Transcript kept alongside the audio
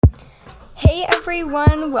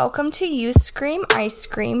everyone, welcome to You Scream, I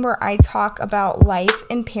Scream, where I talk about life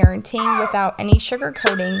and parenting without any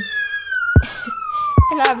sugarcoating.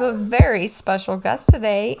 And I have a very special guest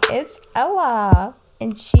today. It's Ella,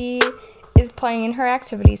 and she is playing in her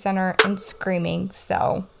activity center and screaming,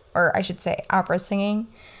 or I should say opera singing.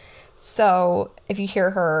 So if you hear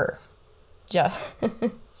her, just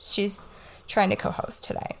she's trying to co-host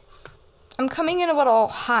today. I'm coming in a little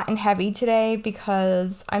hot and heavy today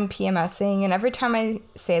because I'm PMSing, and every time I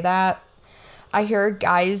say that, I hear a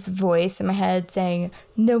guy's voice in my head saying,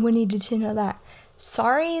 no one needed to know that.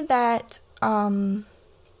 Sorry that, you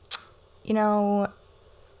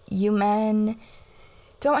men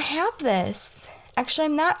don't have this. Actually,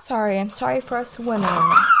 I'm not sorry. I'm sorry for us women,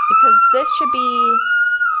 because this should be,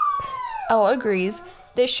 Ella agrees,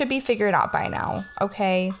 this should be figured out by now,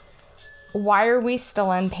 okay? Why are we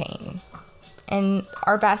still in pain? And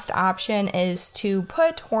our best option is to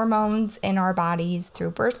put hormones in our bodies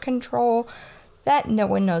through birth control that no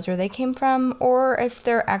one knows where they came from, or if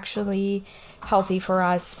they're actually healthy for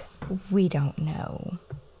us, we don't know.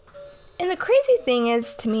 And the crazy thing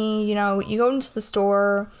is, to me, you go into the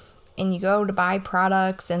store and you go to buy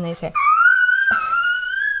products and they say,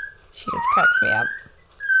 she just cracks me up.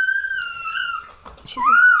 She's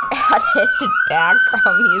added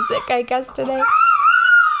background music, I guess, today.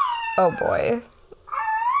 Oh boy.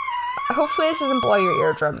 Hopefully this doesn't blow your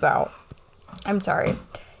eardrums out. I'm sorry.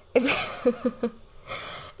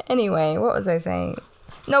 Anyway, what was I saying?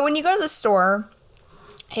 No, when you go to the store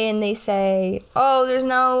and they say, oh, there's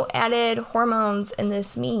no added hormones in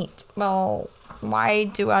this meat. Well, why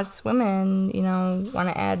do us women, want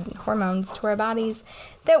to add hormones to our bodies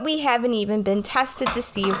that we haven't even been tested to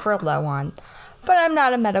see if we're low on? But I'm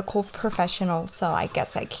not a medical professional, so I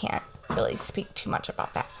guess I can't really speak too much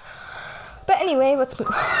about that. But anyway, let's move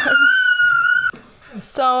on.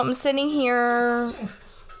 So I'm sitting here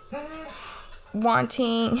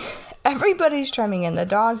everybody's chiming in, the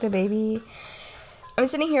dog, the baby. I'm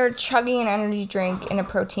sitting here chugging an energy drink and a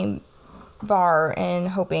protein bar and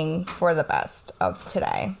hoping for the best of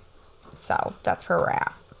today. So that's where we're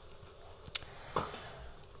at.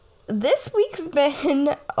 This week's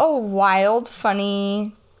been a wild,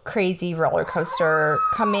 funny, crazy roller coaster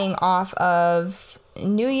coming off of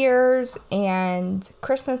New Year's and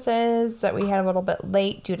Christmases that we had a little bit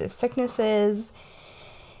late due to sicknesses.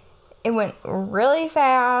 It went really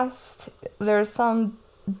fast. There's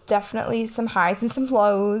definitely some highs and some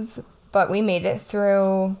lows, but we made it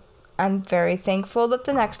through. I'm very thankful that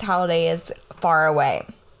the next holiday is far away.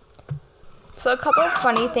 So a couple of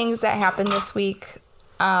funny things that happened this week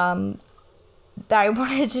that I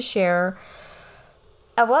wanted to share.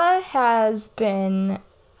 Ella has been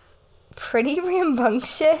pretty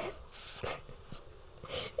rambunctious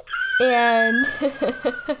and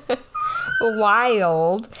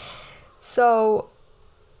wild. So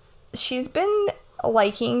she's been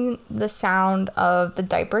liking the sound of the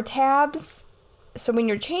diaper tabs. So when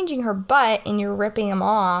you're changing her butt and you're ripping them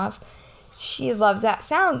off, she loves that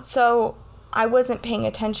sound. So I wasn't paying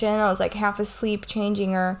attention. I was like half asleep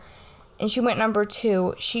changing her. And she went number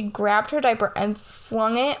 2. She grabbed her diaper and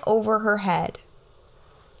flung it over her head.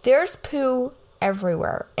 There's poo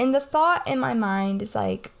everywhere. And the thought in my mind is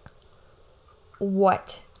like,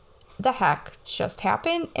 what the heck just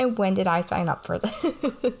happened? And when did I sign up for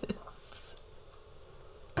this?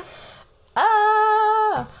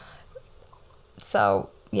 So,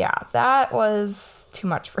 yeah, that was too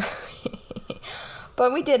much for me.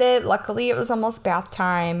 But we did it. Luckily, it was almost bath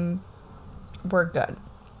time. We're good.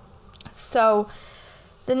 So,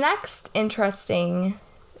 the next interesting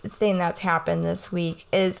thing that's happened this week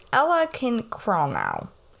is Ella can crawl now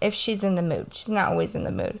if she's in the mood. She's not always in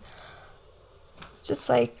the mood. Just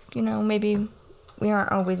like, maybe we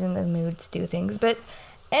aren't always in the mood to do things. But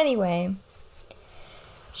anyway,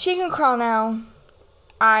 she can crawl now.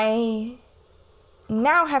 I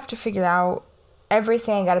now have to figure out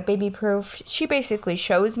everything. I got a baby proof. She basically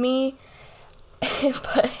shows me.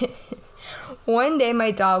 But one day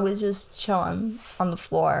my dog was just chilling on the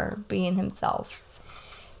floor, being himself,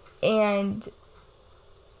 and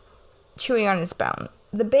chewing on his bone.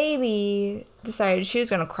 The baby decided she was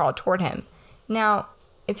going to crawl toward him. Now,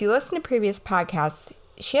 if you listen to previous podcasts,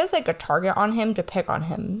 she has like a target on him to pick on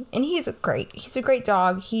him. And he's a great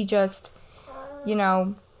dog. He just,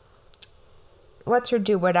 lets her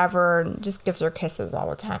do whatever and just gives her kisses all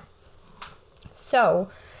the time. So,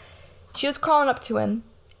 she was crawling up to him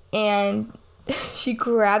and she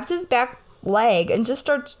grabs his back leg and just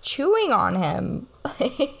starts chewing on him.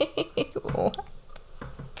 What?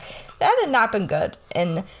 That had not been good.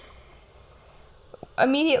 And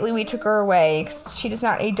immediately we took her away because she does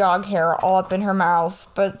not need dog hair all up in her mouth.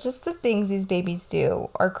 But just the things these babies do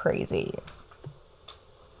are crazy.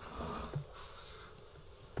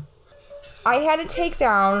 I had to take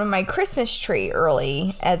down my Christmas tree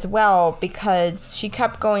early as well because she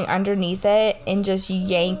kept going underneath it and just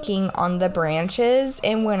yanking on the branches.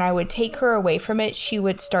 And when I would take her away from it, she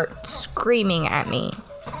would start screaming at me.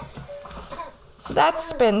 So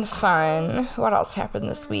that's been fun. What else happened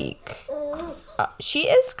this week? She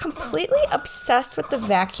is completely obsessed with the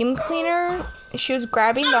vacuum cleaner. She was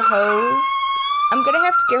grabbing the hose. I'm going to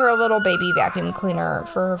have to get her a little baby vacuum cleaner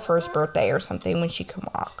for her first birthday or something when she can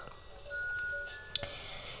walk.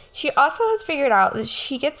 She also has figured out that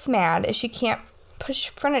she gets mad if she can't push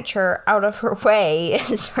furniture out of her way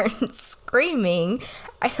and starts screaming.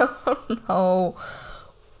 I don't know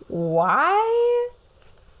why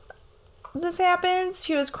this happens.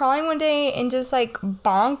 She was crawling one day and just like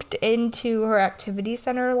bonked into her activity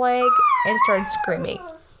center leg and started screaming.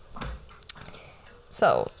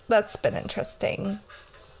 So that's been interesting.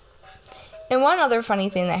 And one other funny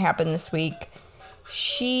thing that happened this week,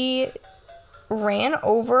 she ran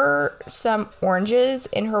over some oranges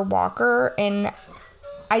in her walker and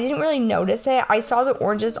I didn't really notice it. I saw the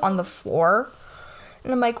oranges on the floor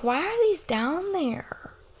and I'm like, why are these down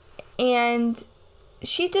there? And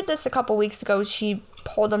she did this a couple weeks ago. She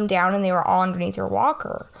pulled them down and they were all underneath her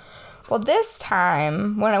walker. Well, this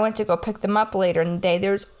time when I went to go pick them up later in the day,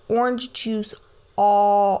 there's orange juice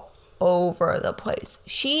all over the place.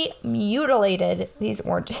 She mutilated these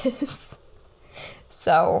oranges.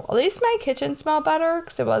 So, at least my kitchen smelled better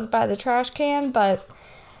because it was by the trash can, but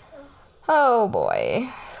oh boy,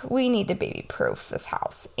 we need to baby-proof this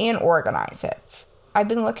house and organize it. I've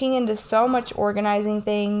been looking into so much organizing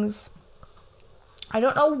things. I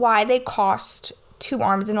don't know why they cost 2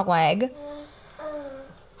 arms and a leg,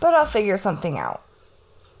 but I'll figure something out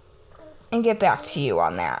and get back to you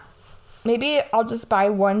on that. Maybe I'll just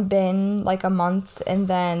buy one bin like a month and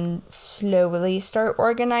then slowly start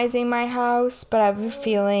organizing my house. But I have a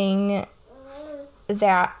feeling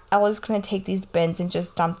that Ella's going to take these bins and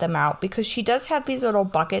just dump them out because she does have these little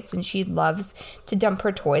buckets and she loves to dump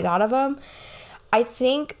her toys out of them. I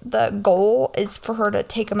think the goal is for her to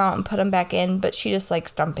take them out and put them back in, but she just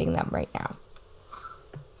likes dumping them right now.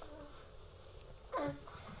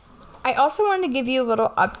 I also wanted to give you a little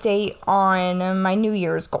update on my New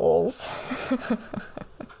Year's goals.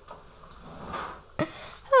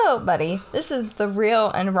 Oh, buddy, this is the real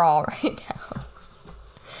and raw right now.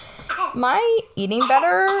 My eating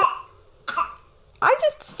better, I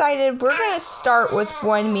just decided we're going to start with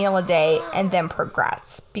 1 meal a day and then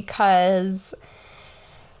progress because,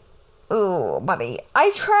 oh, buddy,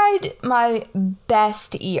 I tried my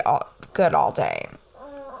best to eat good all day.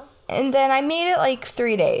 And then I made it like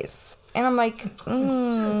 3 days. And I'm like,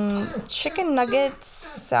 chicken nuggets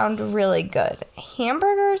sound really good.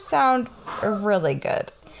 Hamburgers sound really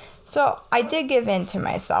good. So I did give in to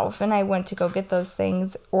myself. And I went to go get those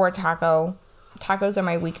things. Or a taco. Tacos are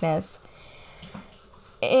my weakness.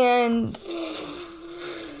 And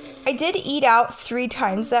I did eat out 3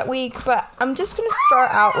 times that week. But I'm just going to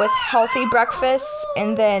start out with healthy breakfasts.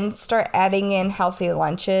 And then start adding in healthy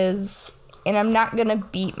lunches. And I'm not going to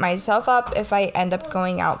beat myself up if I end up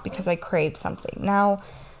going out because I crave something. Now,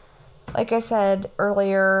 like I said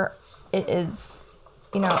earlier, it is,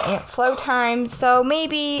 Aunt Flo time. So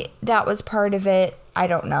maybe that was part of it. I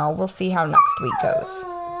don't know. We'll see how next week goes.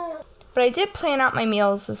 But I did plan out my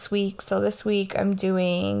meals this week. So this week I'm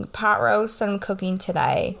doing pot roast and I'm cooking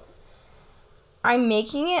today. I'm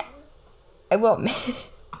making it.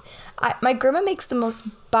 My grandma makes the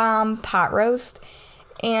most bomb pot roast.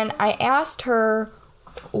 And I asked her,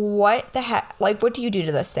 what the heck, what do you do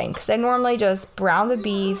to this thing? Because I normally just brown the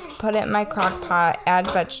beef, put it in my crock pot, add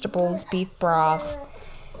vegetables, beef broth.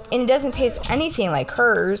 And it doesn't taste anything like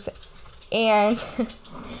hers. And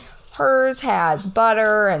hers has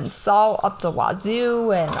butter and salt up the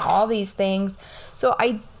wazoo and all these things. So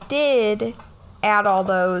I did add all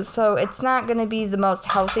those. So it's not going to be the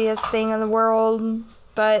most healthiest thing in the world.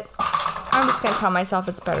 But I'm just going to tell myself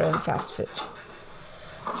it's better than fast food.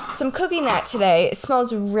 So I'm cooking that today. It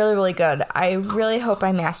smells really, really good. I really hope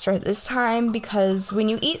I master it this time because when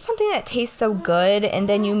you eat something that tastes so good and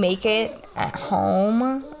then you make it at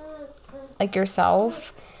home, like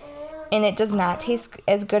yourself, and it does not taste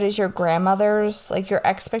as good as your grandmother's, your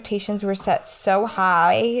expectations were set so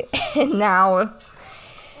high, and now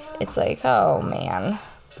it's like, oh man.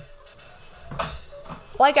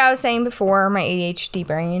 Like I was saying before, my ADHD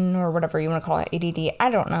brain, or whatever you want to call it, ADD,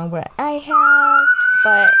 I don't know what I have.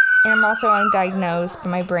 And I'm also undiagnosed, but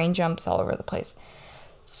my brain jumps all over the place.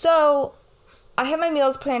 So, I have my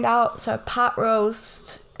meals planned out. So I have pot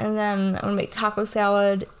roast, and then I'm going to make taco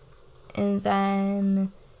salad, and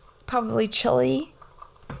then probably chili.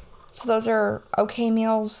 So those are okay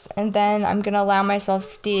meals. And then I'm going to allow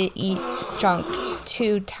myself to eat junk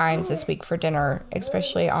 2 times this week for dinner,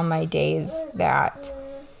 especially on my days that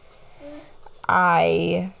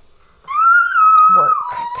I work,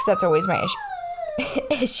 because that's always my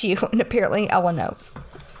issue, and apparently Ella knows.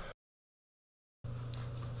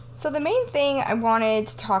 So the main thing I wanted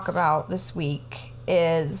to talk about this week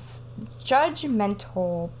is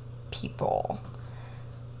judgmental people.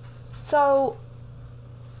 So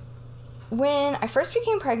when I first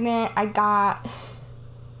became pregnant, I got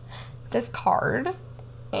this card,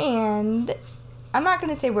 and I'm not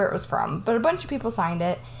going to say where it was from, but a bunch of people signed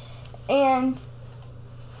it, and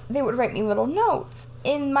they would write me little notes.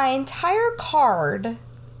 In my entire card,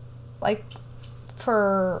 like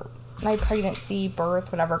for my pregnancy,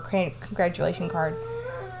 birth, whatever, congratulation card,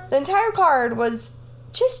 the entire card was,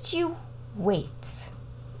 just you wait.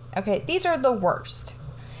 Okay, these are the worst.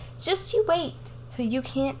 Just you wait till you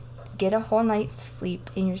can't get a whole night's sleep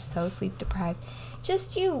and you're so sleep deprived.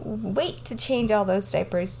 Just you wait to change all those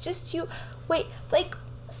diapers. Just you wait. Like,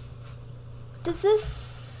 does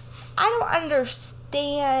this... I don't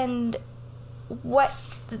understand what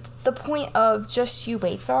the point of just you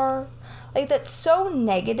waits are. Like, that's so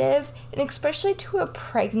negative, and especially to a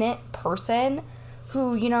pregnant person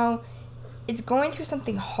who, you know, is going through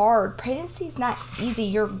something hard. Pregnancy is not easy.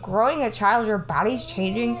 You're growing a child, your body's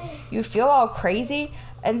changing, you feel all crazy,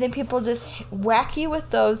 and then people just whack you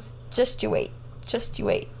with those, just you wait, just you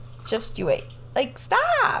wait, just you wait. Like,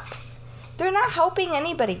 stop! They're not helping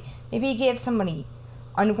anybody. Maybe you gave somebody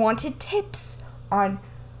unwanted tips on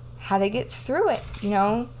how to get through it, you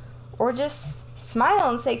know, or just smile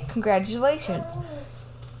and say congratulations.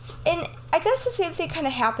 And I guess the same thing kind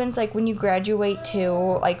of happens like when you graduate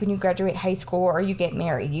too, like when you graduate high school or you get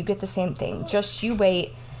married, you get the same thing. Just you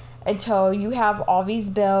wait until you have all these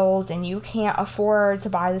bills and you can't afford to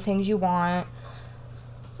buy the things you want,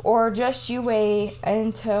 or just you wait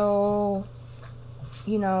until,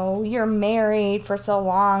 you know, you're married for so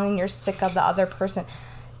long and you're sick of the other person.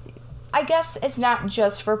 I guess it's not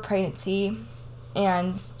just for pregnancy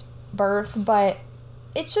and birth, but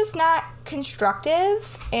it's just not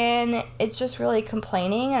constructive, and it's just really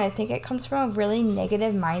complaining, and I think it comes from a really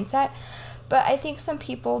negative mindset. But I think some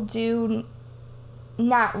people do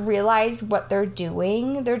not realize what they're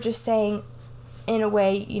doing. They're just saying, in a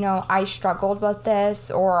way, you know, I struggled with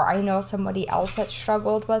this, or I know somebody else that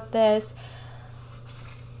struggled with this.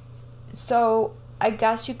 So I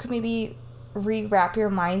guess you could maybe rewrap your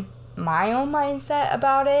mind. My own mindset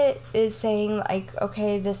about it is saying, like,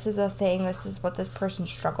 okay, this is a thing, this is what this person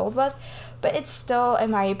struggled with, but it still, in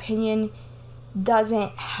my opinion,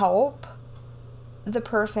 doesn't help the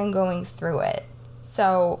person going through it.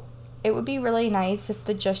 So it would be really nice if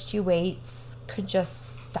the just you waits could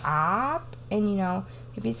just stop and, you know,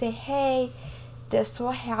 maybe say, hey, this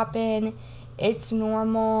will happen, it's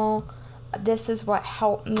normal, this is what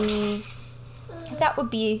helped me. That would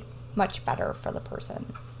be much better for the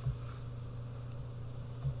person.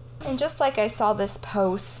 And just like I saw this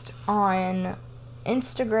post on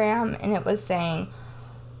Instagram, and it was saying,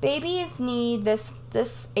 babies need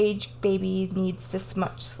this age baby needs this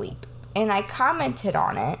much sleep. And I commented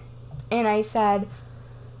on it, and I said,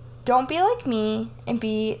 don't be like me and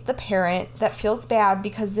be the parent that feels bad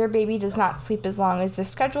because their baby does not sleep as long as the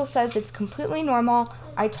schedule says. It's completely normal.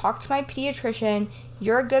 I talked to my pediatrician.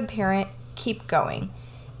 You're a good parent. Keep going.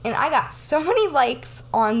 And I got so many likes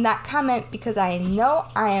on that comment because I know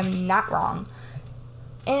I am not wrong.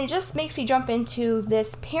 And it just makes me jump into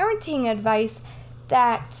this parenting advice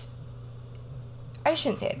that, I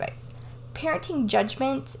shouldn't say advice, parenting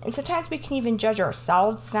judgment. And sometimes we can even judge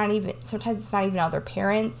ourselves. Sometimes it's not even other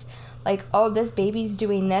parents. Like, oh, this baby's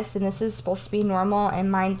doing this and this is supposed to be normal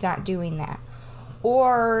and mine's not doing that.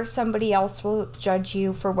 Or somebody else will judge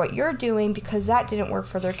you for what you're doing because that didn't work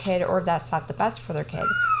for their kid, or that's not the best for their kid.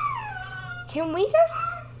 Can we just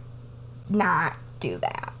not do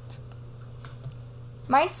that?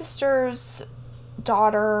 My sister's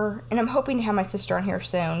daughter, and I'm hoping to have my sister on here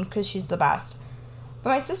soon because she's the best, but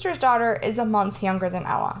my sister's daughter is a month younger than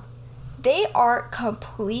Ella. They are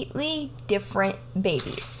completely different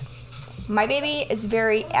babies. My baby is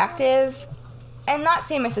very active. I'm not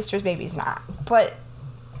saying my sister's baby's not, but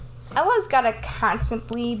Ella's got to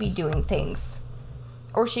constantly be doing things,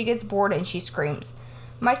 or she gets bored and she screams.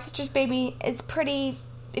 My sister's baby is pretty,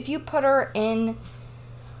 if you put her in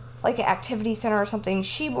like an activity center or something,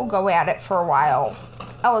 she will go at it for a while.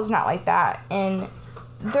 Ella's not like that, and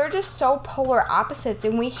they're just so polar opposites,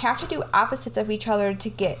 and we have to do opposites of each other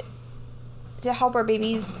to help our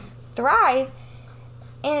babies thrive.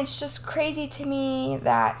 And it's just crazy to me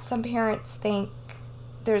that some parents think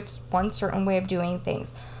there's one certain way of doing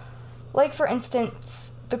things. Like, for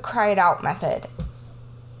instance, the cry it out method.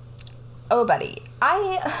 Oh, buddy,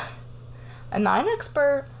 I'm not an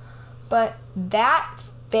expert, but that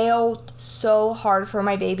failed so hard for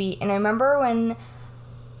my baby. And I remember when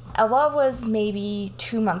Ella was maybe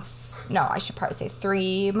 3 months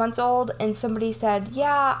old, and somebody said,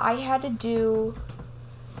 yeah, I had to do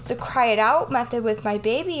the cry it out method with my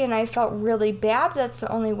baby, and I felt really bad. That's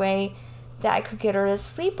the only way that I could get her to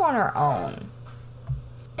sleep on her own.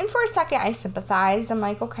 And for a second I sympathized. I'm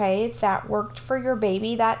like, okay, if that worked for your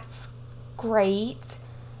baby, that's great.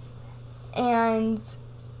 And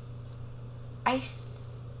I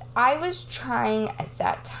was trying at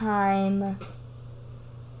that time,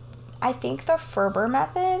 I think, the Ferber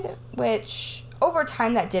method, which over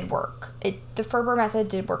time that did work. The Ferber method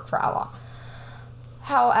did work for Ella.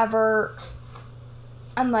 However,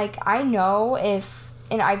 I'm like, I know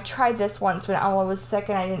and I've tried this once when Ella was sick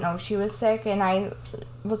and I didn't know she was sick, and I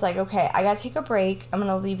was like, okay, I gotta take a break. I'm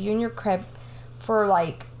gonna leave you in your crib for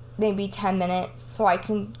like maybe 10 minutes so I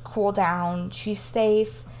can cool down. She's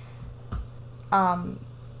safe.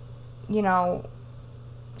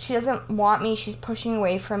 She doesn't want me. She's pushing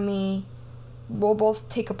away from me. We'll both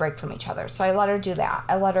take a break from each other. So I let her do that.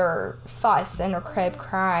 I let her fuss in her crib,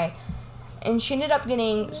 cry. And she ended up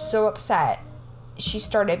getting so upset, she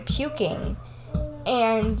started puking.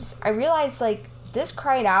 And I realized, like, this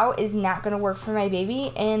cried out is not going to work for my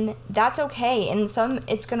baby, and that's okay. And some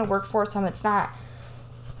it's going to work for, some it's not.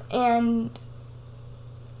 And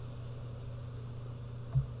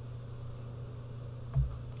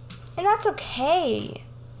that's okay.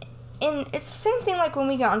 And it's the same thing like when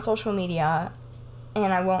we get on social media,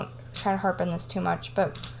 and I won't try to harp on this too much,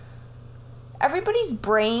 but everybody's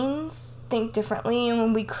brains think differently, and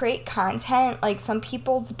when we create content, like, some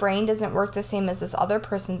people's brain doesn't work the same as this other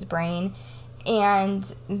person's brain,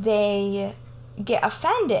 and they get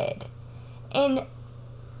offended. And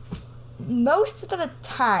most of the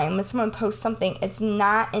time when someone posts something, it's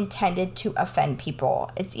not intended to offend people.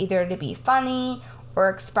 It's either to be funny or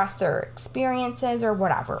express their experiences or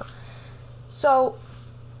whatever. So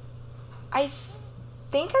I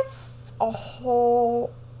think it's a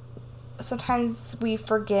whole... Sometimes we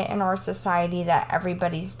forget in our society that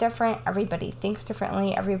everybody's different, everybody thinks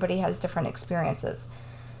differently, everybody has different experiences.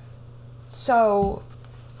 So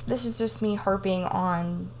this is just me harping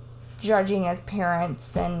on judging as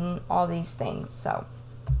parents and all these things. So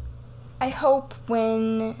I hope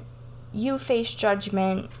when you face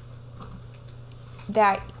judgment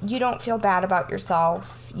that you don't feel bad about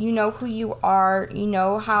yourself. You know who you are. You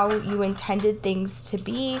know how you intended things to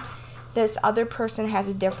be. This other person has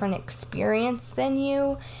a different experience than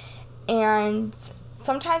you, and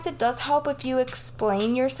sometimes it does help if you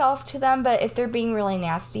explain yourself to them, but if they're being really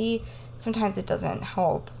nasty, sometimes it doesn't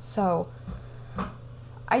help. So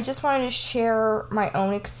I just wanted to share my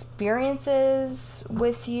own experiences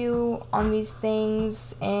with you on these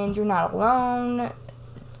things, and you're not alone.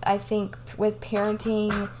 I think with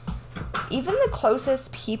parenting, even the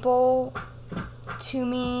closest people to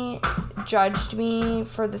me judged me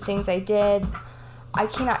for the things I did. I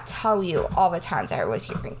cannot tell you all the times I was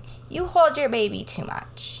hearing, you hold your baby too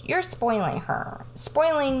much. You're spoiling her.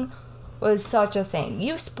 Spoiling was such a thing.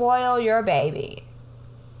 You spoil your baby.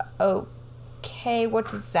 Okay, what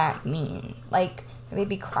does that mean? Like, the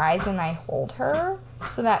baby cries and I hold her,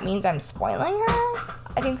 so that means I'm spoiling her?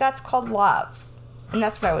 I think that's called love. And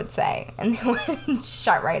that's what I would say. And they would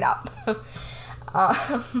shut right up.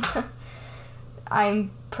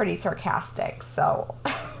 I'm pretty sarcastic, so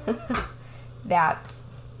that's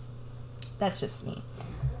just me.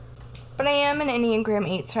 But I am an Enneagram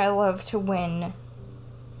 8, so I love to win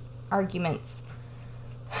arguments,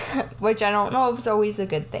 which I don't know if it's always a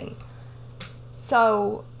good thing.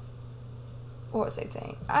 So, what was I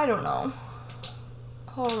saying? I don't know.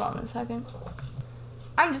 Hold on a second.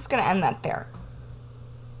 I'm just going to end that there.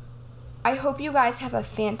 I hope you guys have a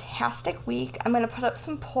fantastic week. I'm going to put up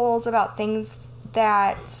some polls about things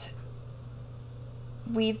that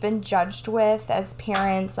we've been judged with as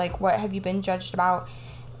parents, like what have you been judged about,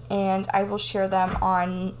 and I will share them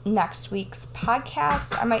on next week's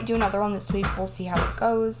podcast. I might do another one this week. We'll see how it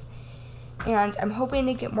goes. And I'm hoping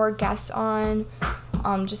to get more guests on.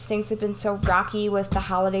 Just things have been so rocky with the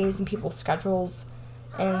holidays and people's schedules,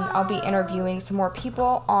 and I'll be interviewing some more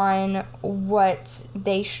people on what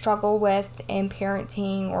they struggle with in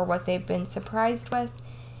parenting or what they've been surprised with.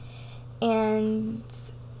 And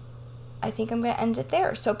I think I'm going to end it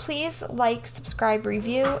there. So please like, subscribe,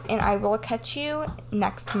 review, and I will catch you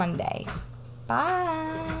next Monday.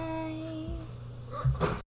 Bye.